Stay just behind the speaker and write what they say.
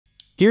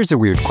Here's a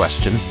weird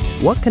question.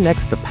 What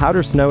connects the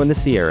powder snow in the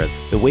Sierras,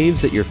 the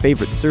waves at your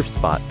favorite surf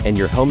spot, and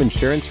your home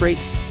insurance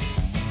rates?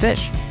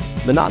 Fish,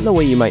 but not in the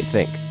way you might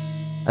think.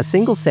 A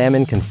single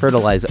salmon can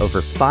fertilize over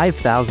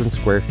 5,000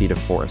 square feet of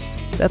forest.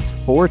 That's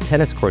 4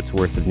 tennis courts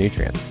worth of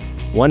nutrients.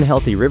 One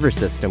healthy river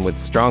system with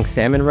strong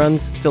salmon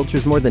runs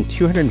filters more than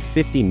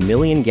 250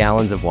 million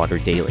gallons of water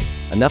daily,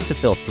 enough to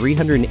fill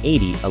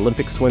 380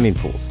 Olympic swimming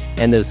pools.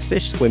 And those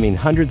fish swimming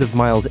hundreds of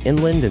miles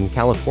inland in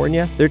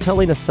California, they're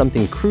telling us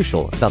something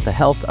crucial about the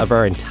health of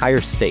our entire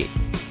state.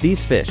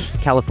 These fish,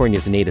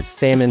 California's native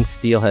salmon,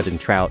 steelhead,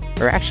 and trout,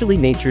 are actually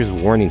nature's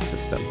warning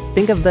system.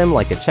 Think of them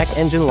like a check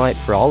engine light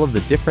for all of the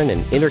different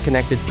and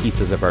interconnected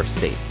pieces of our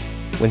state.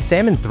 When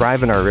salmon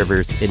thrive in our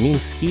rivers, it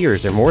means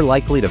skiers are more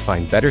likely to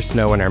find better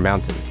snow in our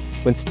mountains.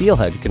 When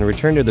steelhead can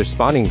return to their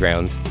spawning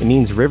grounds, it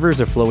means rivers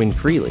are flowing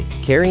freely,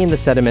 carrying the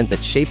sediment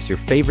that shapes your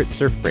favorite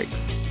surf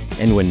breaks.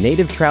 And when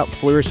native trout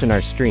flourish in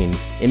our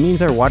streams, it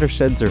means our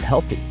watersheds are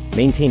healthy,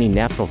 maintaining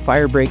natural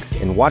fire breaks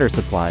and water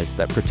supplies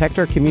that protect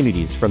our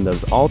communities from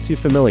those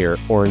all-too-familiar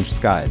orange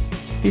skies.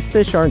 These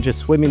fish aren't just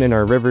swimming in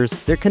our rivers,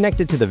 they're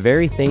connected to the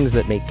very things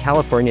that make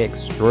California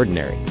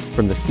extraordinary.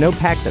 From the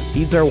snowpack that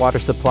feeds our water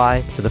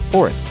supply, to the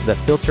forests that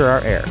filter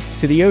our air,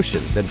 to the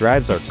ocean that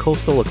drives our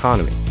coastal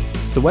economy.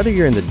 So whether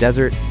you're in the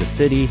desert, the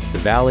city, the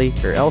valley,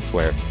 or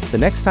elsewhere, the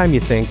next time you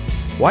think,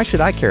 why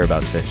should I care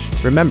about fish?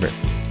 Remember,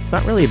 it's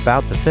not really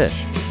about the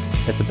fish,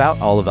 it's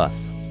about all of us.